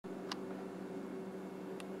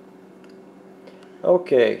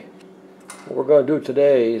Okay, what we're going to do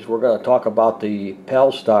today is we're going to talk about the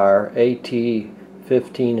Palstar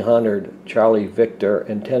AT1500 Charlie Victor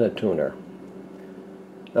antenna tuner.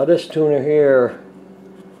 Now this tuner here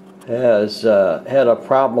has had a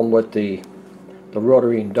problem with the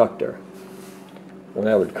rotary inductor. When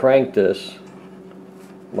I would crank this,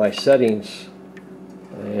 my settings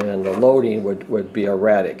and the loading would be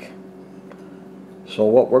erratic. So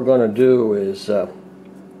what we're going to do is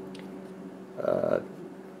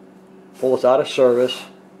pull this out of service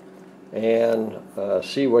and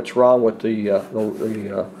see what's wrong with the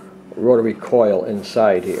rotary coil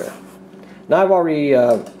inside here. Now I've already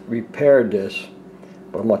repaired this,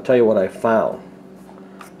 but I'm going to tell you what I found.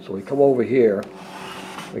 So we come over here,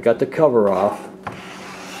 we got the cover off,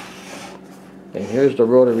 and here's the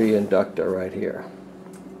rotary inductor right here.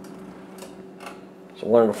 So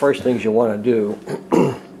one of the first things you want to do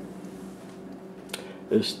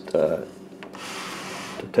is to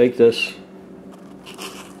take this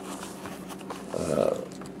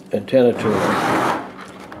antenna tuner,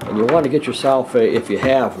 and you want to get yourself a, if you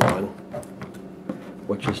have one,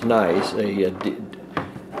 which is nice, a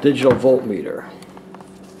digital voltmeter.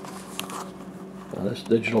 Now this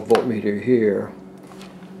digital voltmeter here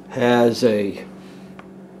has a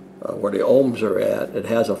where the ohms are at, it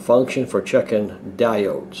has a function for checking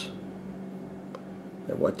diodes.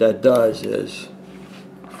 And what that does is,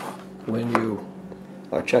 when you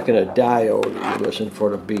are checking a diode, you listen for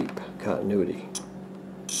the beep, continuity.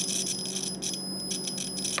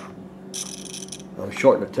 I'm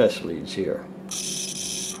shorting the test leads here.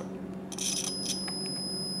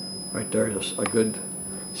 Right there is a good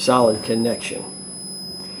solid connection.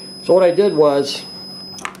 So what I did was,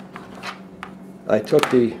 I took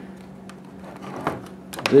the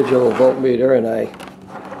digital voltmeter and I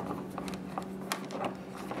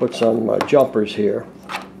put some jumpers here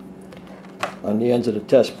on the ends of the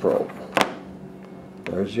test probe.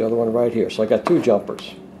 There's the other one right here. So I got two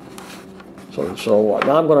jumpers. So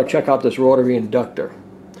now I'm going to check out this rotary inductor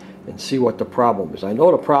and see what the problem is. I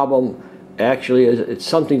know the problem actually is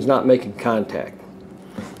something's not making contact.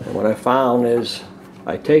 And what I found is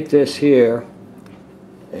I take this here,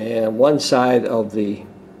 and one side of the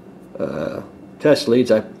test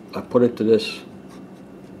leads, I put it to this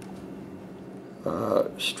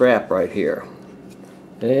strap right here,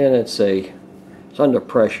 and it's under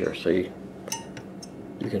pressure, so you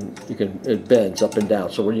can it bends up and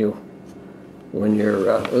down. So when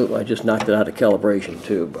you're I just knocked it out of calibration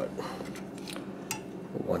too, but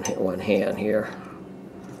one hand here.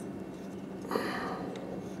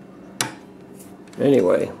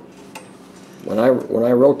 Anyway, when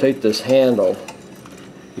I rotate this handle,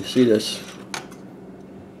 you see this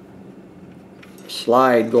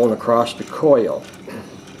slide going across the coil.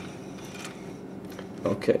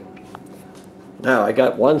 Okay. Now I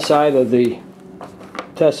got one side of the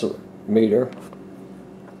test meter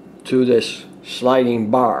to this sliding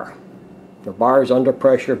bar. The bar is under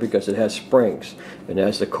pressure because it has springs, and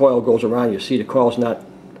as the coil goes around, you see the coil's not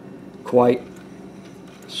quite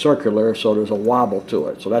circular, so there's a wobble to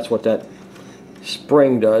it. So that's what that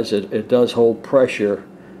spring does. It does hold pressure,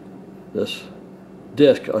 this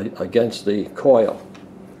disc, against the coil.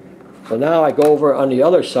 So now I go over on the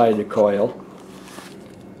other side of the coil.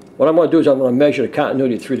 What I'm going to do is I'm going to measure the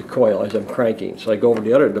continuity through the coil as I'm cranking. So I go over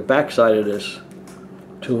the back side of this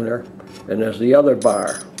tuner, and there's the other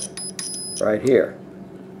bar right here.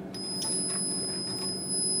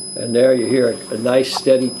 And there you hear a nice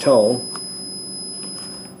steady tone.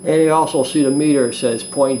 And you also see the meter says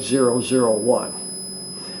 0.001.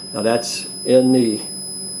 Now that's in the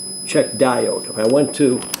check diode. If I went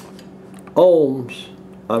to ohms,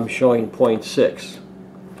 I'm showing 0.6.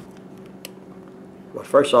 But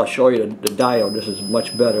first I'll show you the diode. This is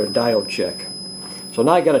much better, Diode Check. So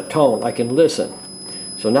now I got a tone, I can listen.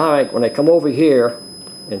 So now when I come over here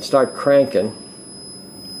and start cranking,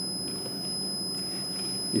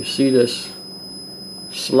 you see this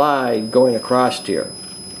slide going across here.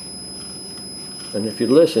 And if you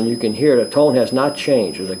listen, you can hear the tone has not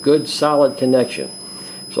changed. There's a good solid connection.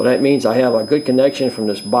 So that means I have a good connection from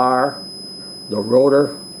this bar, the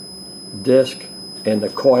rotor, disc, and the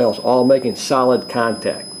coils all making solid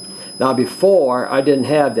contact. Now before, I didn't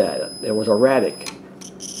have that. It was erratic.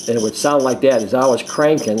 And it would sound like that as I was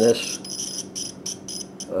cranking this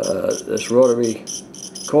this rotary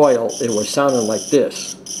coil. It was sounding like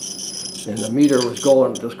this. And the meter was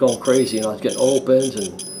just going crazy, and I was getting opens,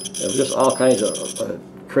 and it was just all kinds of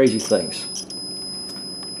crazy things.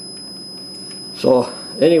 So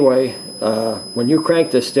anyway, when you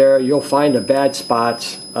crank this there, you'll find the bad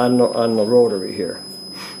spots on the rotary here,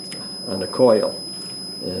 on the coil.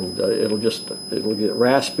 and it'll get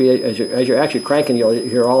raspy. As you're actually cranking, you'll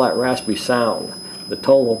hear all that raspy sound. The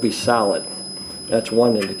tone will be solid. That's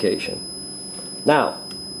one indication. Now,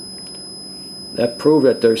 that proved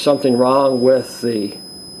that there's something wrong with the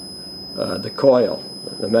coil,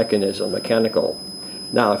 the mechanism, mechanical.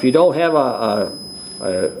 Now, if you don't have a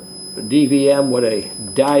DVM with a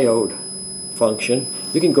diode function,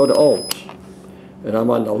 you can go to ohms. And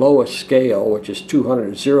I'm on the lowest scale, which is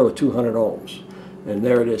 0 to 200 ohms. And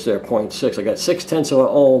there it is there, 0.6. I got 0.6 of an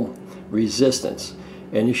ohm resistance.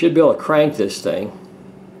 And you should be able to crank this thing.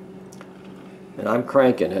 And I'm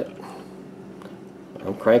cranking it.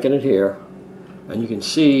 I'm cranking it here. And you can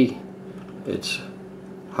see it's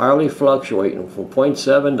hardly fluctuating from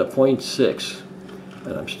 0.7 to 0.6.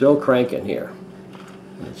 And I'm still cranking here.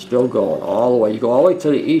 And it's still going all the way. You go all the way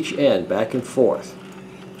to each end, back and forth.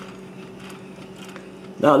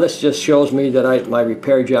 Now this just shows me that my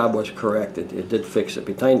repair job was correct. It did fix it.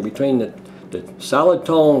 Between the solid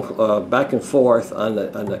tone back and forth on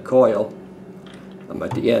the coil, I'm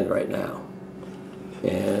at the end right now.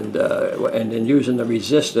 And then using the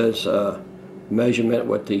resistors measurement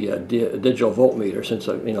with the digital voltmeter, since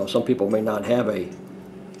some people may not have a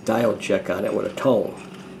diode check on it with a tone.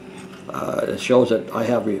 It shows that I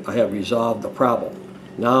have resolved the problem.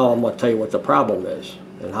 Now I'm going to tell you what the problem is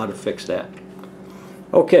and how to fix that.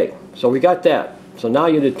 Okay, so we got that. So now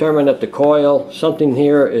you determine that the coil, something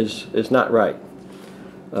here is not right.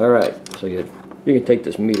 All right, so you can take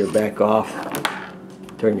this meter back off.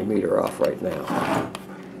 Turn your meter off right now.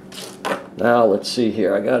 Now let's see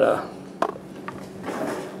here. I gotta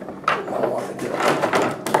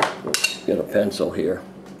get a pencil here.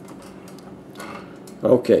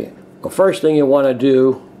 Okay, the first thing you want to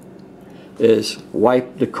do is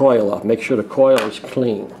wipe the coil off. Make sure the coil is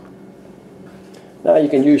clean. Now you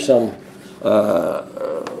can use some,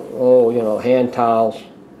 hand towels.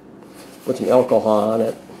 Put some alcohol on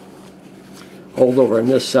it. Hold over on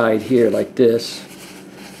this side here like this,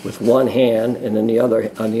 with one hand, and then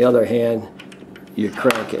on the other hand, you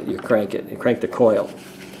crank it. You crank the coil,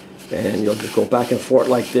 and you'll just go back and forth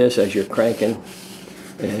like this as you're cranking,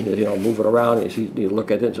 and move it around. You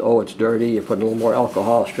look at it. Oh, it's dirty. You put a little more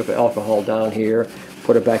alcohol, strip of alcohol down here,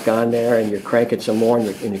 put it back on there, and you're cranking some more,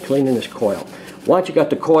 and you're cleaning this coil. Once you got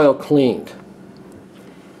the coil cleaned,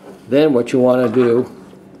 then what you want to do,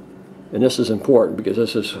 and this is important because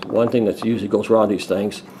this is one thing that usually goes wrong with these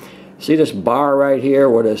things. See this bar right here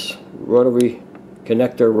where this rotary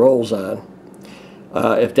connector rolls on?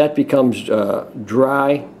 If that becomes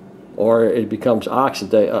dry or it becomes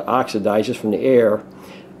oxidizes from the air,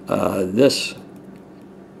 this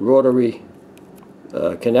rotary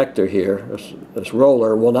connector here, this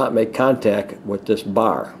roller, will not make contact with this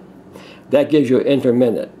bar. That gives you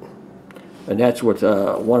intermittent, and that's what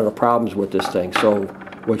one of the problems with this thing. So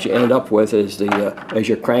what you end up with is as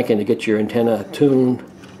you're cranking to get your antenna tune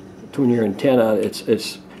your antenna,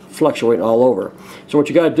 it's fluctuating all over. So what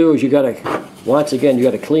you got to do is once again you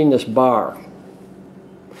got to clean this bar.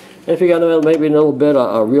 And if you got maybe a little bit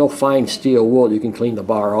of real fine steel wool, you can clean the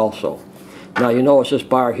bar also. Now you notice this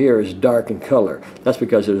bar here is dark in color. That's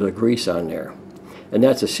because there's a grease on there, and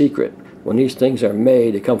that's a secret. When these things are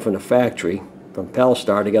made, they come from the factory, from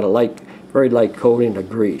Palstar. They got a very light coating of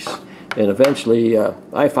grease. And eventually,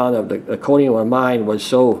 I found that the coating on mine was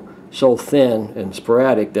so thin and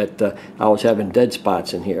sporadic that I was having dead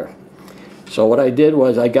spots in here. So what I did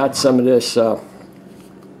was I got some of this.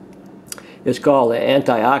 It's called an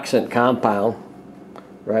antioxidant compound.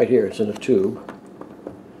 Right here, it's in a tube,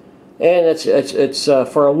 and it's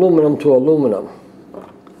for aluminum to aluminum.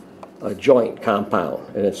 A joint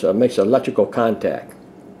compound, and it makes electrical contact.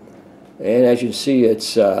 And as you can see,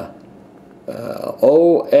 it's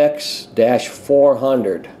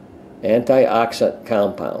OX-400 antioxidant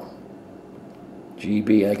compound.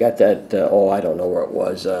 GB. I got that. I don't know where it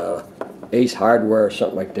was. Ace Hardware or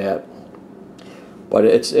something like that. But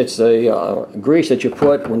it's the grease that you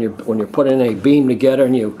put when you're putting a beam together,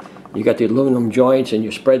 and you got the aluminum joints, and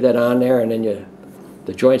you spread that on there, and then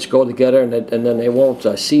the joints go together, and then they won't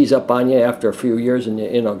seize up on you after a few years, and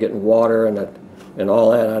getting water and all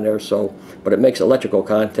that on there. So, but it makes electrical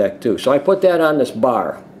contact too. So I put that on this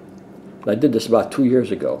bar. I did this about 2 years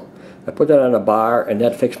ago. I put that on a bar, and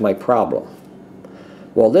that fixed my problem.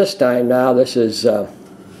 Well, this time now, this is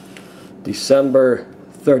December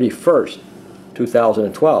 31st,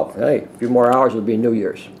 2012. Hey, a few more hours will be New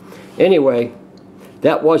Year's. Anyway,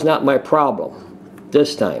 that was not my problem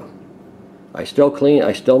this time. I still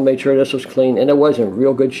made sure this was clean, and it was in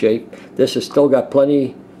real good shape. This has still got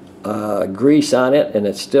plenty grease on it, and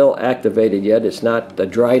it's still activated yet. It's not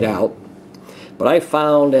dried out. But I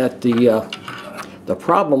found that The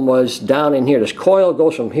problem was down in here. This coil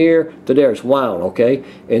goes from here to there. It's wound, okay?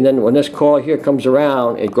 And then when this coil here comes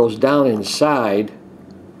around, it goes down inside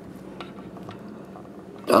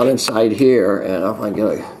here. And if I get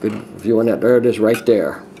a good view on that, there it is right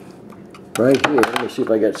there. Right here. Let me see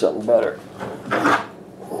if I get something better.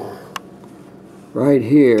 Right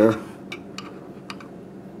here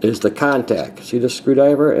is the contact. See this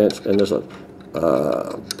screwdriver? And there's a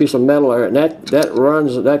piece of metal there, and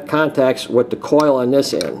that contacts with the coil on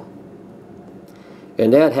this end,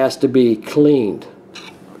 and that has to be cleaned.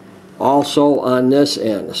 Also on this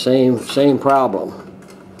end, same problem.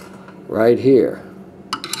 Right here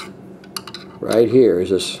is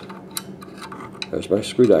this. There's my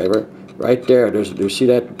screwdriver. Right there. You see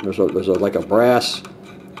that? There's like a brass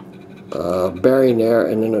bearing there,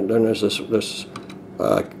 and then there's this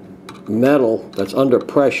metal that's under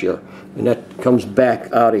pressure, and that comes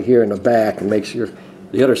back out of here in the back and makes the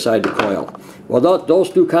other side of the coil. Well, those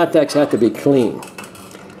two contacts have to be clean.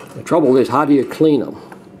 The trouble is, how do you clean them?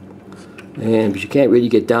 But you can't really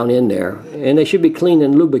get down in there, and they should be cleaned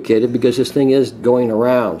and lubricated because this thing is going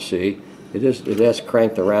around. See, it has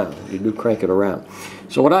cranked around. You do crank it around.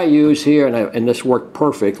 So what I use here, and this worked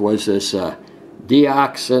perfect, was this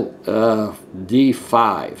Diode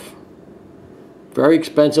D5. Very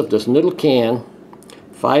expensive. This little can,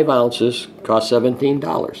 5 ounces, cost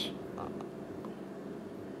 $17.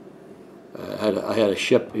 I had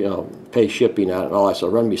to pay shipping on it and all that, so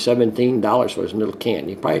it run me $17 for this little can.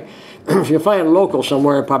 You probably, if you find it local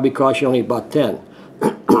somewhere, it probably costs you only about 10.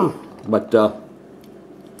 But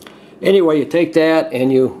anyway, you take that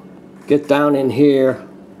and you get down in here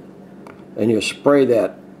and you spray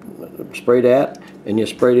that, and you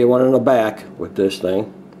spray the one in the back with this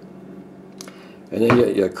thing. And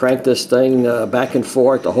then you crank this thing back and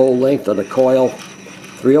forth, the whole length of the coil,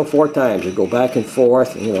 3 or 4 times. You go back and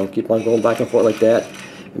forth, and, keep on going back and forth like that.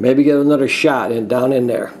 And maybe get another shot down in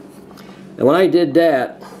there. And when I did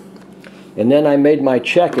that, and then I made my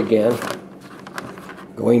check again,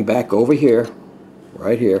 going back over here,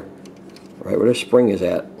 right where the spring is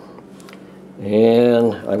at.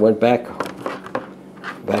 And I went back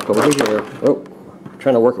over here. Oh, I'm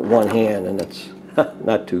trying to work with one hand, and it's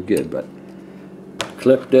not too good, but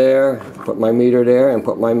clip there, put my meter there, and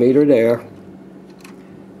put my meter there.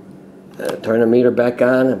 Turn the meter back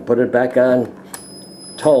on and put it back on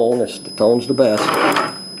tone. The tone's the best.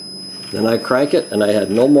 Then I crank it, and I had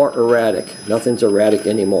no more erratic. Nothing's erratic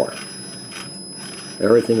anymore.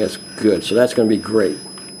 Everything is good, so that's going to be great.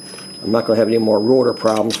 I'm not going to have any more rotor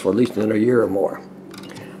problems for at least another year or more.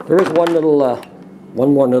 There is one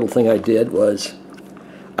more little thing I did was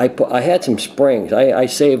I had some springs. I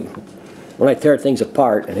saved. When I tear things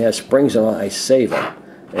apart and it has springs on it, I save them.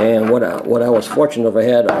 And what I was fortunate of, I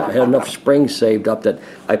had enough springs saved up that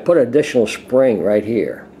I put an additional spring right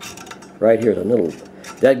here. Right here, the little.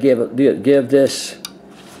 That give this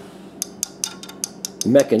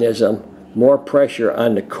mechanism more pressure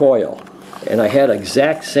on the coil. And I had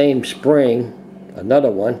exact same spring, another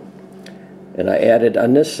one, and I added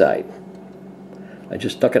on this side. I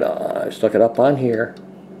just stuck it up on here.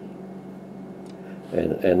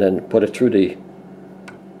 And then put it through the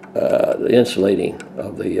insulating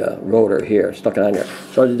of the rotor here, stuck it on there.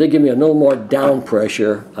 So they give me a little more down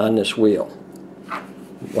pressure on this wheel.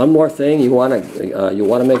 One more thing, you want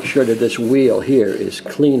to make sure that this wheel here is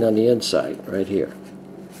clean on the inside, right here.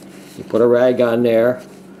 You put a rag on there,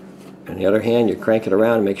 and the other hand you crank it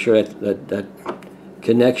around and make sure that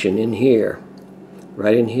connection in here,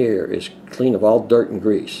 right in here, is clean of all dirt and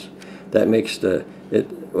grease. That makes it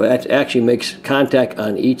actually makes contact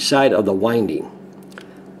on each side of the winding.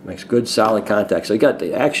 Makes good solid contact. So you got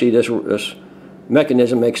this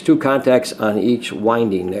mechanism makes 2 contacts on each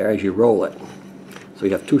winding there as you roll it. So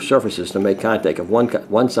you have 2 surfaces to make contact. If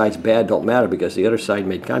one side's bad, don't matter because the other side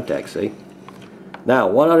made contact. See. Now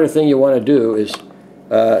one other thing you want to do is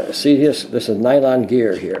see this is nylon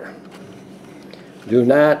gear here. Do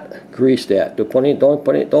not grease that. Don't put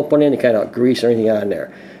any kind of grease or anything on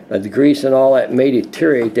there. The grease and all that may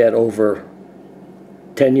deteriorate that over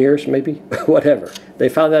 10 years, maybe, whatever. They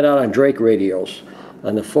found that out on Drake radios,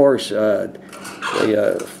 on the Ford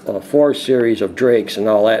series of Drakes and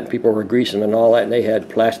all that, and people were greasing them and all that, and they had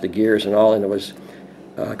plastic gears and all, and it was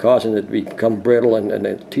causing it to become brittle, and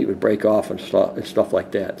the teeth would break off and stuff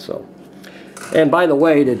like that. So, and by the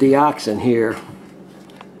way, the deoxin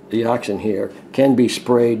here can be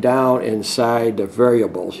sprayed down inside the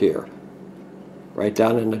variables here. Right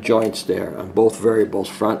down in the joints there on both variables,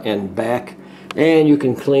 front and back, and you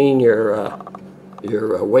can clean your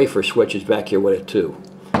wafer switches back here with it too.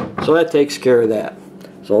 So that takes care of that.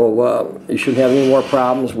 So you shouldn't have any more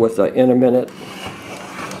problems with intermittent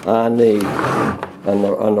on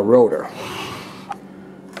the rotor.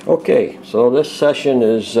 Okay, so this session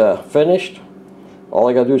is finished. All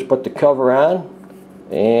I gotta do is put the cover on,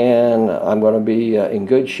 and I'm going to be in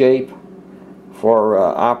good shape for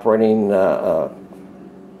operating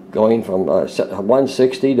going from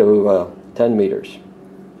 160 to 10 meters.